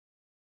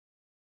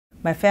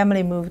My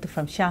family moved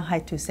from Shanghai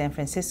to San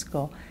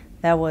Francisco.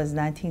 That was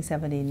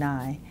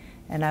 1979,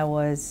 and I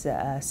was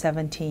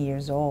 17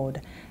 years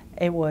old.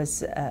 It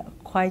was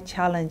quite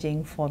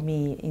challenging for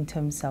me in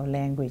terms of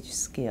language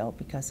skill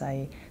because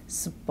I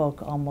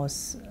spoke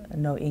almost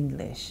no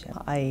English.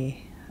 I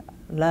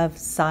love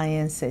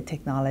science and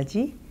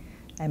technology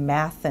and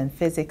math and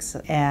physics,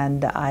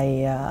 and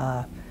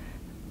I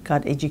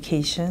got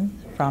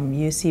education from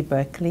UC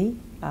Berkeley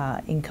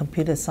in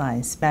computer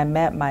science. I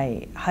met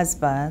my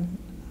husband,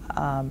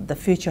 the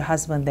future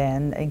husband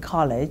then, in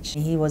college.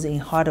 He was in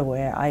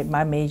hardware.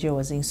 My major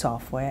was in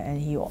software, and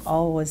he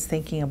always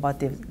thinking about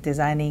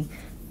designing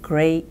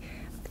great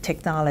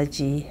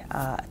technology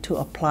to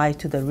apply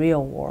to the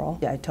real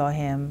world. I told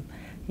him,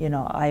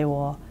 I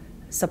will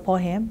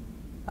support him,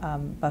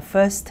 but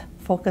first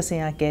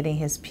focusing on getting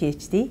his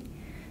PhD,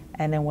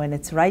 and then when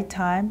it's right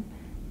time,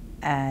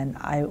 and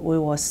we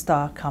will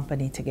start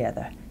company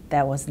together.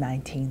 That was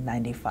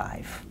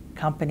 1995.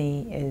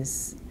 Company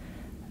is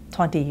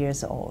 20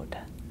 years old.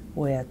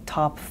 We're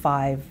top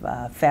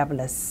 5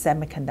 fabulous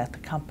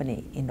semiconductor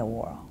company in the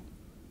world.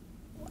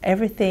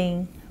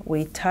 Everything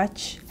we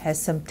touch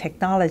has some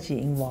technology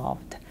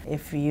involved.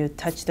 If you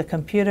touch the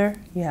computer,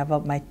 you have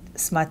my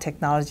smart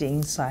technology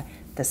inside.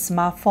 The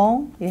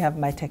smartphone, you have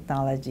my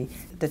technology.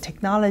 The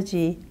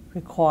technology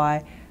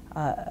requires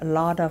a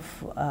lot of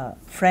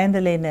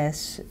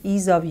friendliness,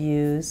 ease of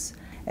use,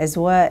 as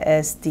well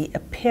as the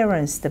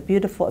appearance, the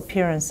beautiful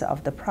appearance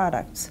of the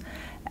products.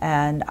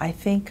 And I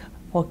think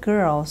for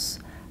girls,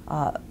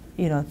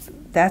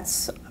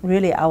 that's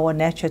really our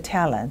natural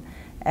talent.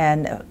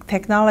 And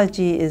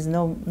technology is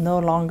no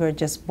longer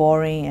just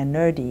boring and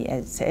nerdy.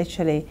 It's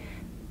actually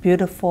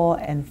beautiful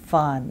and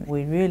fun.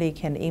 We really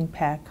can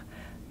impact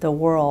the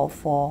world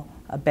for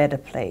a better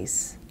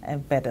place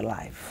and better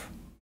life.